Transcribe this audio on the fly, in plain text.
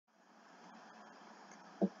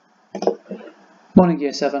Morning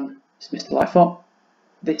Year 7, it's Mr. Lightfoot.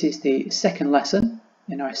 This is the second lesson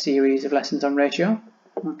in our series of lessons on ratio.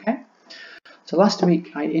 Okay, so last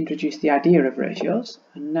week I introduced the idea of ratios,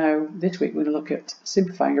 and now this week we're going to look at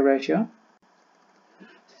simplifying a ratio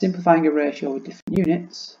with different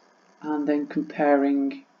units, and then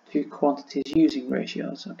comparing two quantities using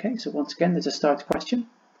ratios. Okay, so once again there's a start question.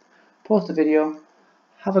 Pause the video,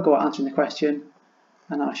 have a go at answering the question,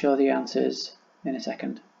 and I'll show the answers in a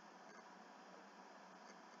second.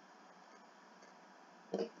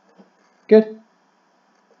 Good.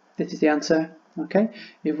 This is the answer. Okay.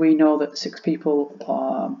 If we know that 6 people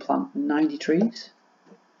plant 90 trees,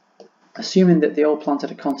 assuming that they all plant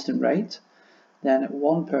at a constant rate, then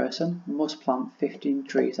one person must plant 15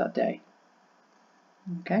 trees that day.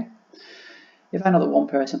 Okay. If I know that one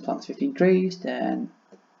person plants 15 trees, then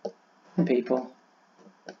 10 people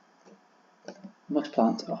must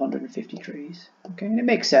plant 150 trees. Okay. And it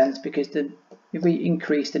makes sense because if we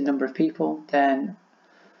increase the number of people, then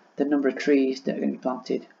the number of trees that are going to be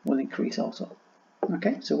planted will increase also.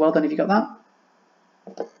 Okay, so well done if you got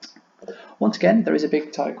that. Once again, there is a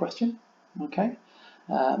big type question. Okay,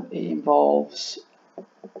 it involves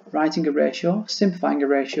writing a ratio, simplifying a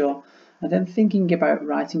ratio, and then thinking about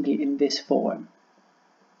writing it in this form.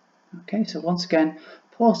 Okay, so once again,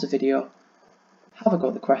 pause the video, have a go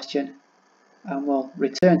at the question, and we'll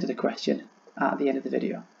return to the question at the end of the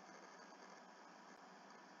video.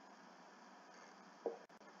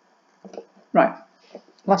 Right,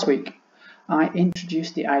 last week I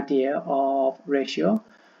introduced the idea of ratio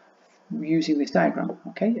using this diagram.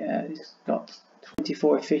 Okay, it's got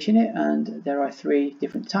 24 fish in it, and there are 3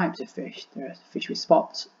 different types of fish. There are fish with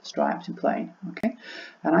spots, stripes, and plain. Okay,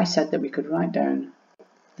 and I said that we could write down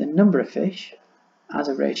the number of fish as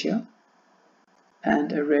a ratio,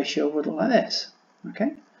 and a ratio would look like this.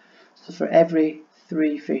 Okay, so for every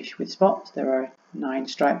 3 fish with spots, there are 9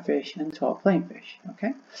 striped fish and 12 plain fish.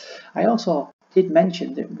 Okay, I also did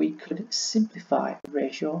mention that we could simplify the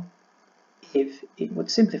ratio if it would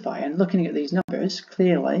simplify, and looking at these numbers,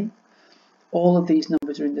 clearly all of these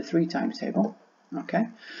numbers are in the 3 times table. Okay,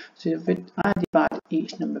 so if I divide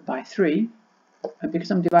each number by 3, and because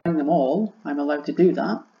I'm dividing them all, I'm allowed to do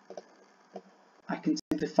that, I can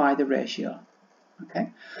simplify the ratio. Okay,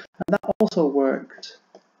 and that also works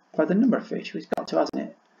for the number of fish we've got to, hasn't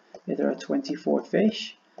it? If there are 24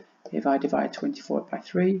 fish, if I divide 24 by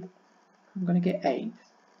 3, I'm going to get 8.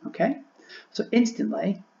 Okay, so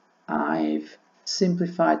instantly I've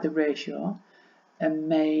simplified the ratio and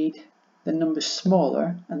made the numbers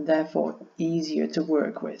smaller and therefore easier to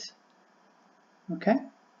work with. Okay,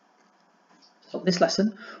 so this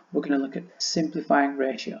lesson we're going to look at simplifying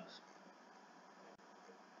ratios.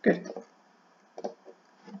 Good.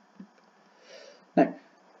 Now,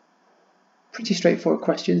 pretty straightforward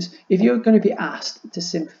questions. If you're going to be asked to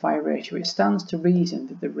simplify a ratio, it stands to reason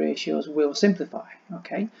that the ratios will simplify.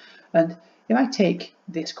 Okay, and if I take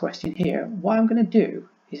this question here, what I'm going to do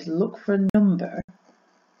is look for a number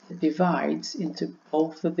that divides into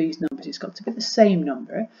both of these numbers. It's got to be the same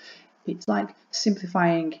number. It's like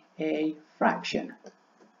simplifying a fraction.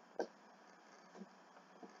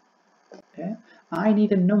 Okay, I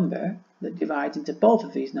need a number that divides into both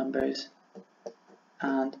of these numbers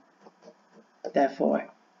and therefore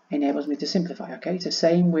enables me to simplify. Okay, it's the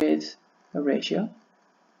same with a ratio.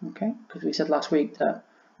 Okay, because we said last week that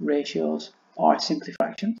ratios are simply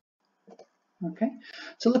fractions. Okay,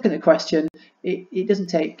 so looking at the question, it doesn't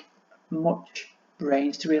take much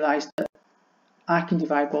brains to realize that I can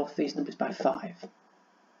divide both of these numbers by 5.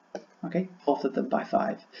 Okay, both of them by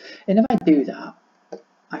 5, and if I do that,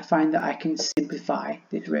 I find that I can simplify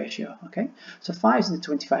this ratio. Okay, so 5 into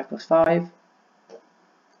 25 plus 5,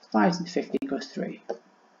 5 into 15 equals 3.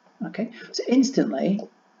 Okay, so instantly,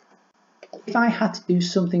 if I had to do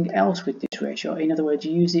something else with this ratio, in other words,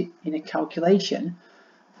 use it in a calculation,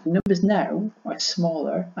 the numbers now are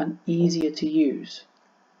smaller and easier to use.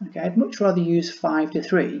 Okay, I'd much rather use 5 to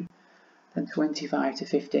 3 than 25 to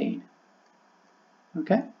 15.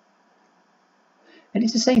 Okay, and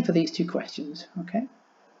it's the same for these two questions. Okay,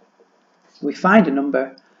 we find a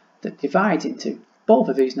number that divides into both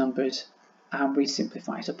of these numbers and we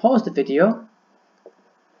simplify. So pause the video,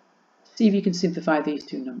 see if you can simplify these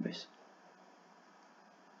two numbers.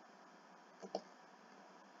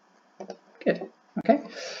 Good. Okay,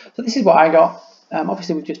 so this is what I got.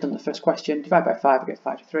 Obviously we've just done the first question. Divide by 5, I get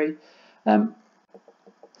 5 to 3.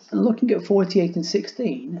 Looking at 48 and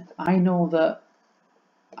 16, I know that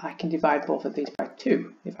I can divide both of these by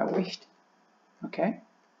 2 if I wished. Okay,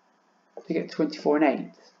 to get 24 and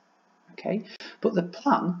 8. Okay, but the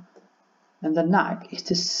plan And the knack is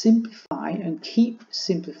to simplify and keep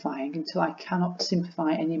simplifying until I cannot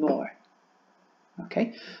simplify anymore.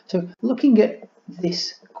 Okay, so looking at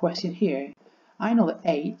this question here, I know that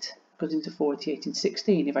 8 goes into 48 and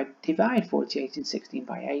 16. If I divide 48 and 16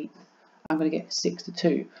 by 8, I'm going to get 6 to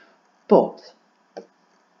 2. But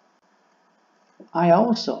I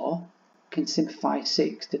also can simplify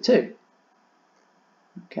 6 to 2.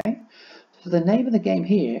 Okay, so the name of the game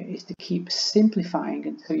here is to keep simplifying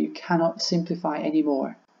until you cannot simplify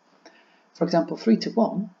anymore. For example, 3 to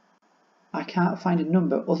 1, I can't find a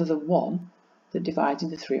number other than 1 that divides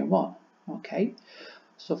into 3 and 1. Okay,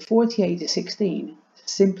 so 48 to 16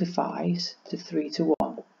 simplifies to 3 to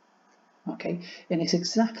 1. Okay, and it's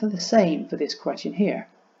exactly the same for this question here.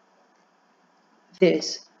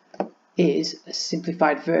 This is a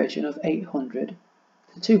simplified version of 800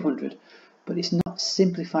 to 200, but it's not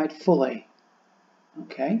simplified fully.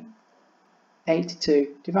 Okay, 8 to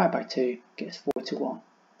 2 divided by 2 gets 4 to 1.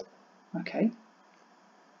 Okay,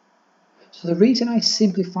 so the reason I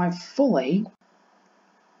simplify fully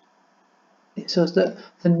is so that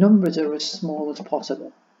the numbers are as small as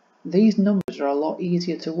possible. These numbers are a lot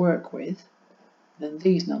easier to work with than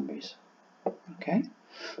these numbers. Okay,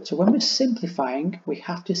 so when we're simplifying, we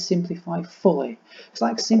have to simplify fully. It's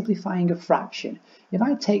like simplifying a fraction. If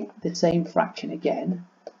I take the same fraction again,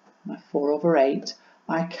 my 4 over 8,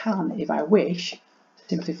 I can, if I wish,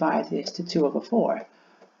 simplify this to 2 over 4.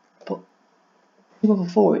 But 2 over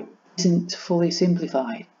 4 isn't fully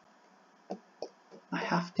simplified. I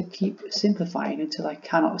have to keep simplifying until I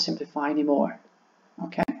cannot simplify anymore.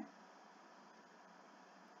 Okay?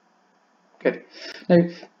 Good. Now,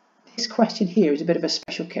 this question here is a bit of a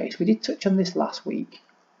special case. We did touch on this last week.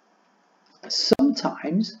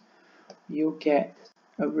 Sometimes you'll get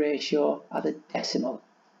a ratio at a decimal.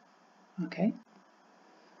 Okay?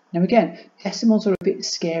 Now again, decimals are a bit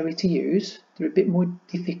scary to use. They're a bit more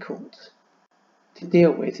difficult to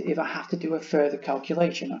deal with if I have to do a further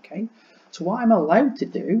calculation. Okay? So what I'm allowed to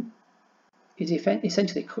do is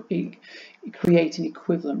essentially create an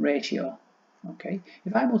equivalent ratio. Okay,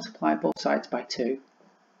 if I multiply both sides by 2,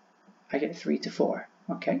 I get 3 to 4.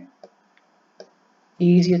 Okay,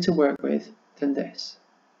 easier to work with than this.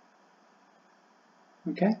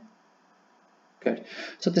 Okay, good.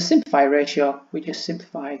 So to simplify a ratio, we just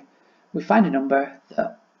simplify. We find a number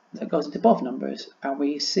that goes into both numbers, and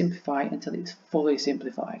we simplify until it's fully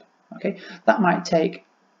simplified. Okay, that might take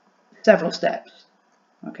several steps.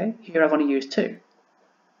 Okay, here I've only used 2.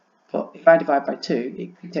 But if I divide by 2,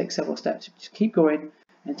 it could take several steps. Just keep going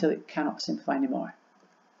until it cannot simplify anymore.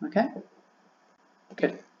 Okay?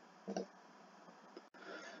 Good.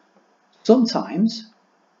 Sometimes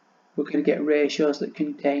we're going to get ratios that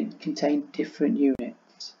contain different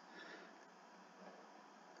units.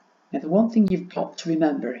 Now the one thing you've got to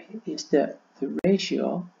remember is that the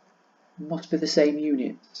ratio must be the same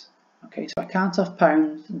units. Okay, so I can't have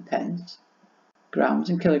pounds and pence, grams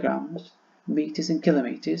and kilograms, meters and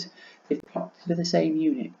kilometers. They've got to be the same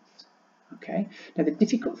units. Okay, now the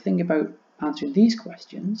difficult thing about answering these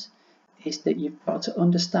questions is that you've got to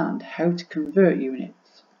understand how to convert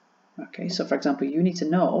units. Okay, so for example, you need to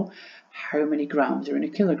know how many grams are in a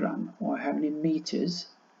kilogram, or how many meters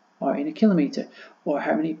are in a kilometer, or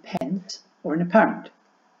how many pence are in a pound.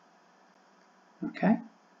 Okay,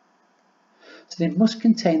 so they must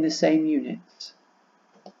contain the same units.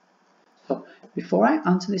 So before I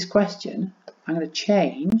answer this question, I'm going to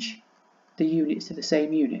change the units to the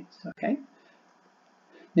same units. Okay.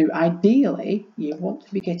 Now, ideally, you want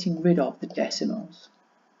to be getting rid of the decimals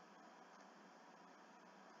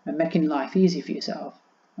and making life easy for yourself.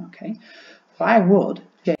 Okay. So I would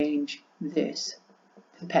change this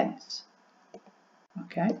to pence.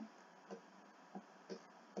 Okay.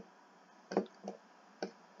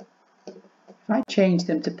 If I change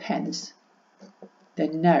them to pence,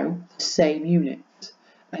 they're now the same units.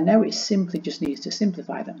 And now it simply just needs to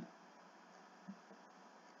simplify them.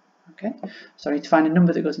 Okay, so I need to find a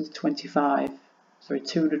number that goes into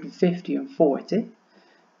 250 and 40.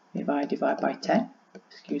 If I divide by 10,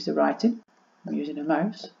 excuse the writing, I'm using a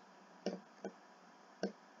mouse,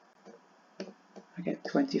 I get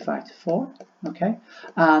 25 to 4. Okay,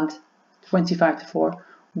 and 25 to 4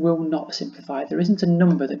 will not simplify. There isn't a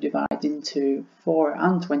number that divides into 4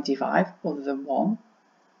 and 25 other than 1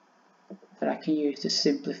 that I can use to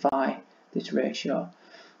simplify this ratio.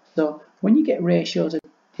 So when you get ratios of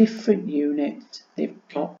different units, they've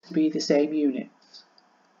got to be the same units.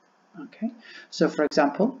 Okay, so for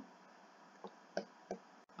example,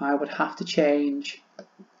 I would have to change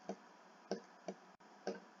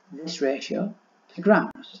this ratio to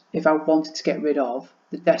grams if I wanted to get rid of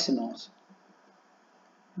the decimals.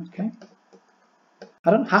 Okay,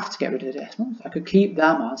 I don't have to get rid of the decimals. I could keep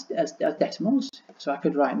them as decimals. So I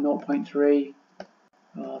could write 0.3,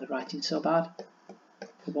 oh, the writing's so bad,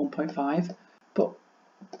 to 1.5. But,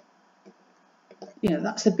 you know,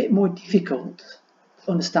 that's a bit more difficult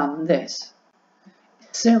to understand than this.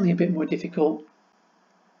 It's certainly a bit more difficult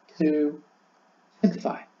to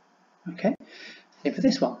simplify. Okay, same for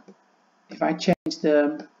this one. If I change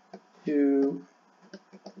them to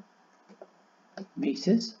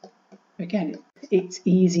meters, again, it's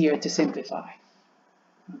easier to simplify.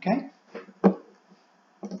 Okay,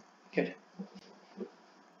 good.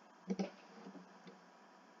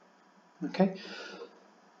 Okay,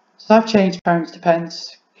 so I've changed pounds to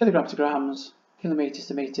pence, kilograms to grams, kilometers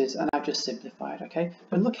to meters, and I've just simplified. Okay,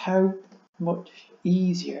 but look how much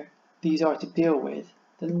easier these are to deal with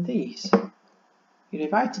than these. You know,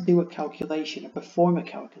 if I had to do a calculation or perform a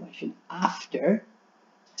calculation after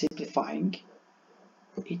simplifying,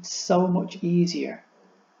 it's so much easier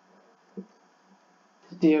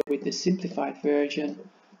to deal with the simplified version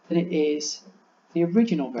than it is the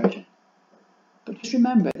original version. But just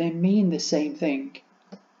remember, they mean the same thing.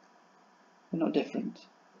 They're not different.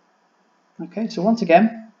 Okay, so once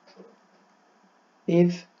again,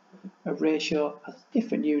 if a ratio has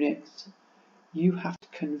different units, you have to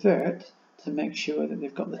convert to make sure that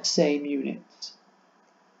they've got the same units.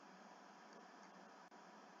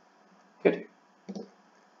 Good.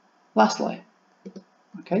 Lastly,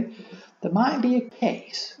 okay, there might be a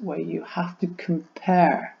case where you have to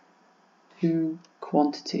compare two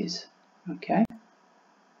quantities. Okay.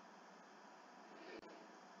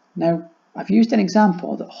 Now, I've used an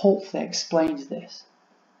example that hopefully explains this.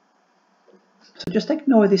 So just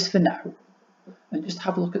ignore this for now and just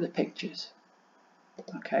have a look at the pictures.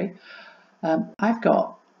 Okay. I've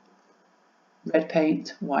got red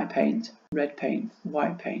paint, white paint, red paint,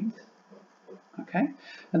 white paint. Okay,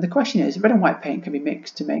 and the question is, red and white paint can be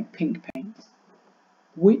mixed to make pink paint.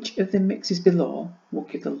 Which of the mixes below will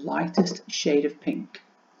give the lightest shade of pink?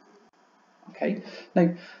 Okay,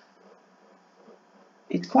 now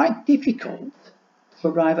it's quite difficult to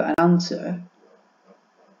arrive at an answer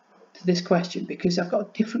to this question because I've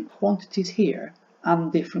got different quantities here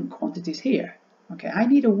and different quantities here. Okay, I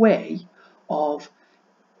need a way of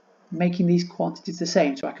making these quantities the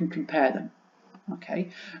same so I can compare them. Okay,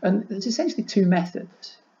 and there's essentially two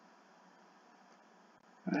methods.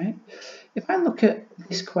 Right? If I look at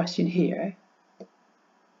this question here,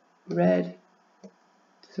 red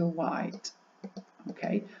to white,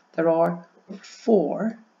 okay, there are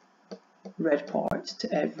 4 red parts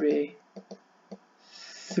to every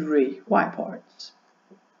 3 white parts.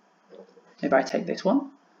 If I take this one,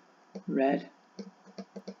 red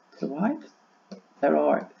to white, there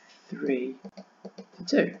are 3 to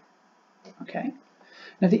 2. Okay.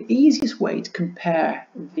 Now the easiest way to compare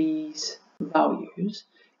these values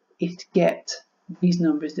is to get these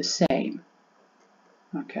numbers the same.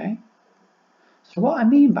 Okay. So what I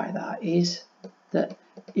mean by that is that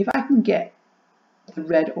if I can get the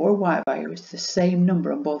red or white values to the same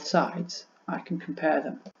number on both sides, I can compare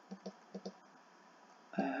them.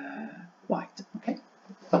 White. Okay.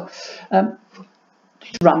 So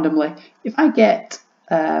just randomly, if I get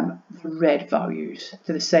the red values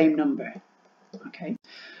to the same number, okay,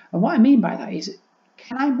 and what I mean by that is,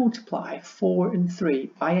 can I multiply 4 and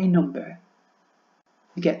 3 by a number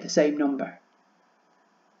to get the same number?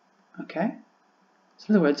 Okay, so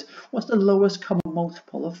in other words, what's the lowest common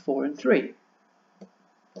multiple of 4 and 3?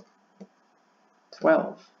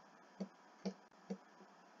 12.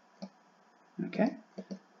 Okay,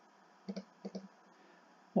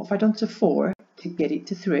 what have I done to 4 to get it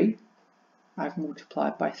to 3? I've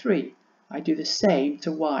multiplied by 3. I do the same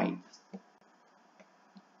to white.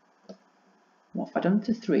 What have I done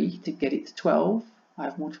to 3 to get it to 12?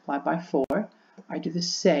 I've multiplied by 4. I do the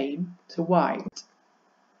same to white.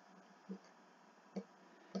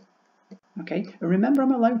 Okay, and remember,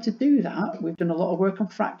 I'm allowed to do that. We've done a lot of work on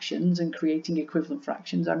fractions and creating equivalent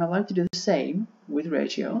fractions. I'm allowed to do the same with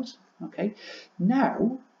ratios. Okay,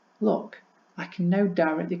 now look, I can now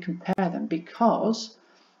directly compare them because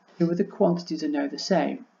 2 of the quantities are now the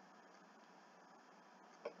same.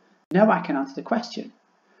 Now I can answer the question,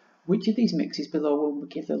 which of these mixes below will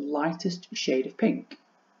give the lightest shade of pink?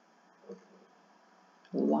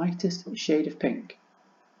 Lightest shade of pink.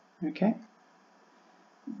 Okay.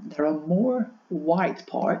 There are more white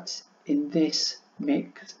parts in this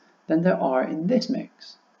mix than there are in this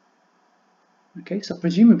mix. Okay, so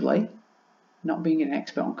presumably, not being an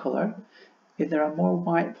expert on colour, if there are more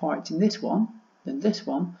white parts in this one than this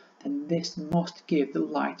one, then this must give the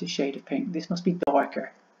lighter shade of pink. This must be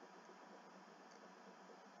darker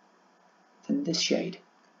than this shade.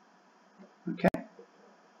 Okay,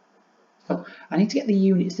 So I need to get the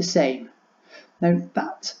units the same. Now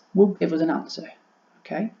that will give us an answer.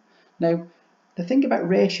 Okay. Now the thing about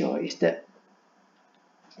ratio is that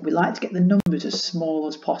we like to get the numbers as small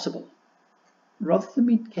as possible, rather than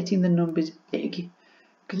me getting the numbers big,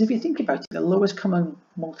 because if you think about it, the lowest common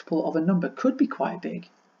multiple of a number could be quite big.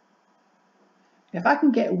 If I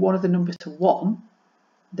can get one of the numbers to 1,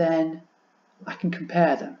 then I can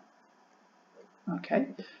compare them. Okay,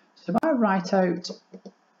 so if I write out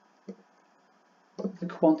the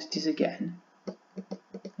quantities again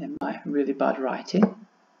in my really bad writing,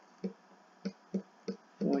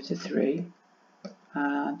 4 to 3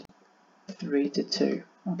 and 3 to 2.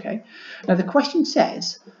 Okay, now the question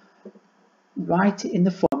says write it in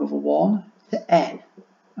the form of a 1 to n.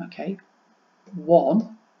 Okay,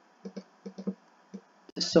 1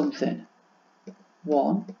 to something,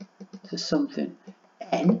 1 to something.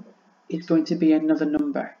 N is going to be another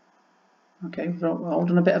number. Okay, we've all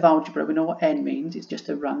done a bit of algebra, we know what n means, it's just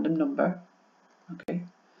a random number. Okay,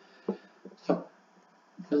 so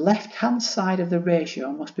the left hand side of the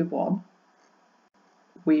ratio must be 1.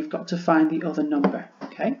 We've got to find the other number.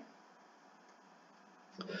 Okay,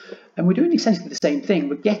 and we're doing essentially the same thing.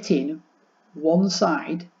 We're getting one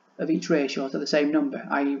side of each ratio to the same number,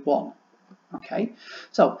 i.e. 1. Okay,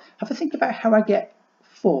 so have a think about how I get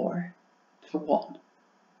 4 to 1.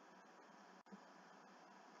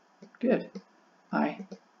 Good. I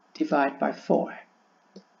divide by 4.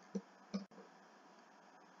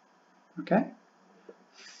 Okay,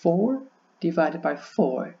 4 divided by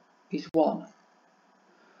 4 is 1.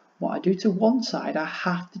 What I do to one side, I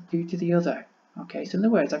have to do to the other. Okay, so in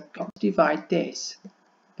other words, I've got to divide this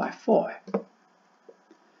by 4.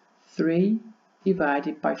 3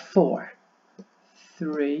 divided by 4.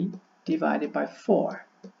 3 divided by 4.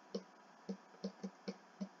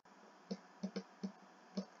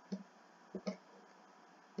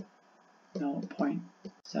 No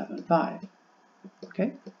 0.75.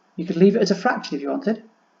 Okay, you could leave it as a fraction if you wanted.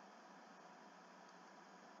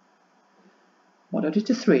 What do I do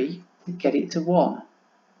to 3 to get it to 1?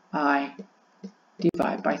 I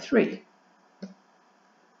divide by 3.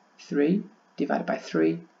 3 divided by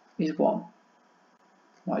 3 is 1.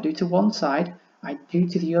 What I do to one side, I do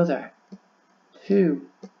to the other. 2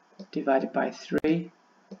 divided by 3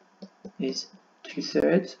 is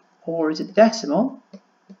 2/3, or is it decimal?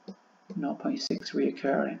 0.6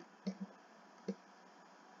 reoccurring.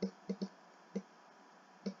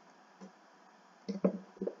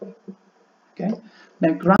 Okay,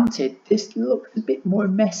 now granted, this looks a bit more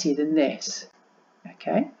messy than this.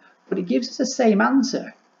 Okay, but it gives us the same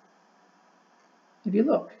answer. If you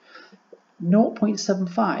look,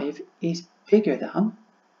 0.75 is bigger than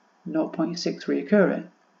 0.6 reoccurring.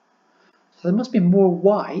 So there must be more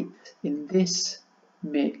white in this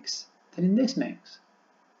mix than in this mix.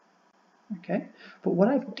 Okay, but what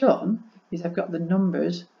I've done is I've got the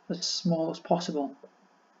numbers as small as possible.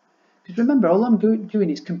 Because remember, all I'm doing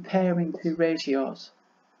is comparing two ratios.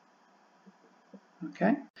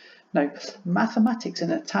 Okay, now mathematics and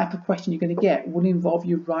the type of question you're going to get will involve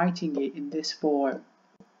you writing it in this form.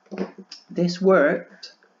 This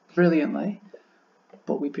worked brilliantly,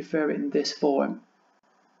 but we prefer it in this form.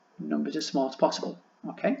 Numbers as small as possible.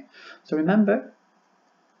 Okay, so remember,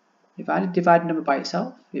 if I divide a number by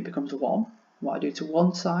itself, it becomes a 1. What I do to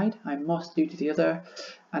one side, I must do to the other,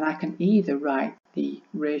 and I can either write the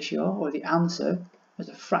ratio or the answer as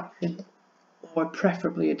a fraction or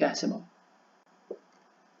preferably a decimal.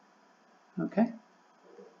 Okay,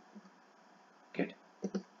 good.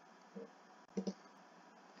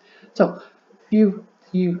 So you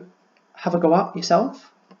have a go at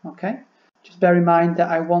yourself. Okay, just bear in mind that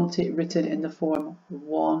I want it written in the form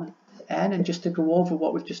 1 to n, and just to go over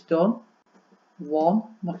what we've just done, 1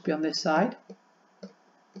 must be on this side.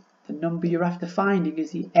 The number you're after finding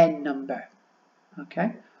is the n number.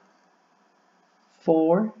 Okay,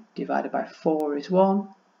 4 divided by 4 is 1.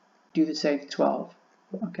 Do the same for 12.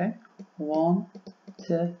 Okay, 1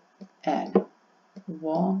 to n.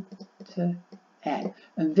 1 to n.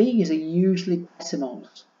 And these are usually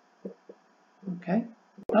decimals. Okay,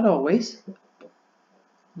 not always.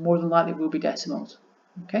 More than likely will be decimals.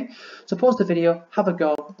 Okay, so pause the video, have a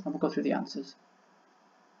go, and we'll go through the answers.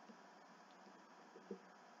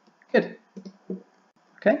 Good.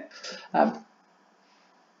 Okay.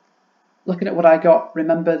 Looking at what I got,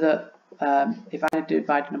 remember that if I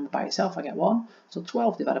divide a number by itself, I get 1. So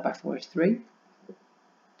 12 divided by 4 is 3.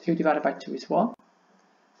 2 divided by 2 is 1.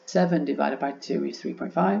 7 divided by 2 is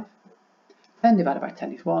 3.5. 10 divided by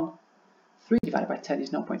 10 is 1. 3 divided by 10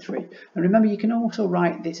 is 0.3. And remember, you can also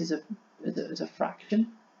write this as a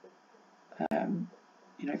fraction.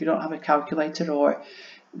 You know, if you don't have a calculator, or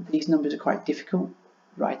these numbers are quite difficult,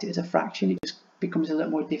 write it as a fraction, it just becomes a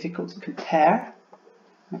little more difficult to compare.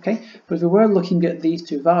 Okay, but if we were looking at these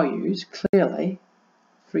two values, clearly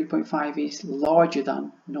 3.5 is larger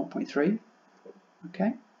than 0.3.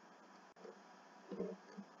 Okay,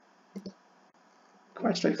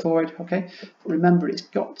 quite straightforward. Okay, but remember, it's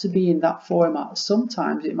got to be in that format.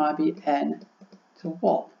 Sometimes it might be n to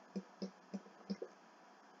 1.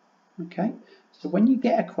 Okay, so when you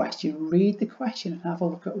get a question, read the question and have a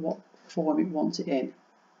look at what form it wants it in.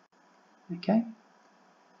 Okay,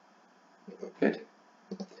 good.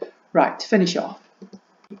 Right, to finish off,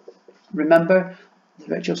 remember the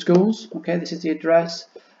virtual schools. Okay, this is the address.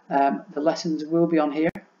 The lessons will be on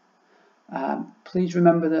here. Please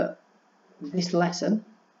remember that this lesson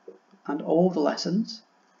and all the lessons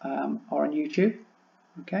are on YouTube.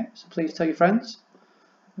 Okay, so please tell your friends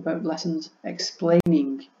about lessons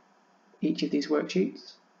explaining each of these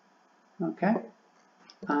worksheets. Okay,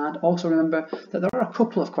 and also remember that there are a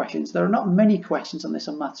couple of questions. There are not many questions on this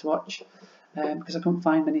on MathsWatch because I couldn't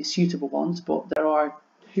find many suitable ones, but there are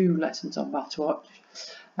 2 lessons on MathsWatch,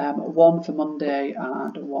 one for Monday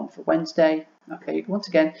and one for Wednesday. Okay, once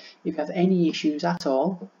again, if you have any issues at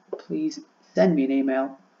all, please send me an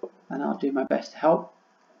email and I'll do my best to help.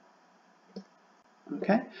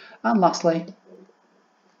 Okay, and lastly,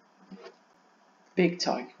 big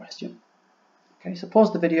target question. Okay, so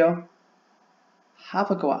pause the video,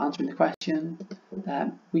 have a go at answering the question.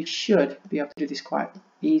 We should be able to do this quite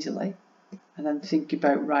easily, and then think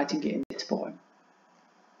about writing it in this form.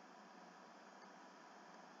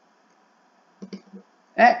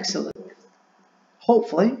 Excellent.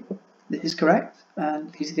 Hopefully this is correct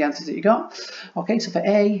and these are the answers that you got. Okay, so for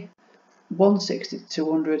A, 160 to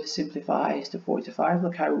 200 simplifies to 40 to 5.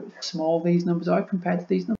 Look how small these numbers are compared to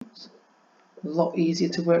these numbers. A lot easier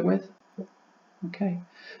to work with. Okay,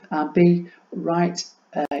 and B, write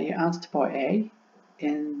your answer to part A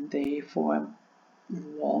in the form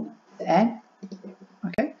 1 to n.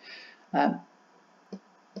 Okay, to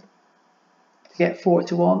get 4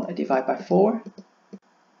 to 1, I divide by 4.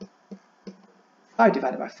 5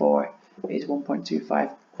 divided by 4 is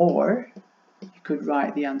 1.25, or you could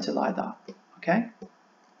write the answer like that. Okay,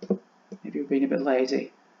 if you're being a bit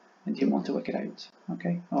lazy and didn't want to work it out.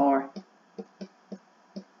 Okay, or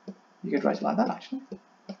you could write it like that actually.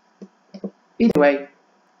 Either way,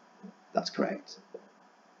 that's correct.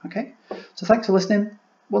 Okay, so thanks for listening.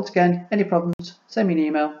 Once again, any problems, send me an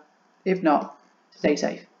email. If not, stay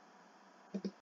safe.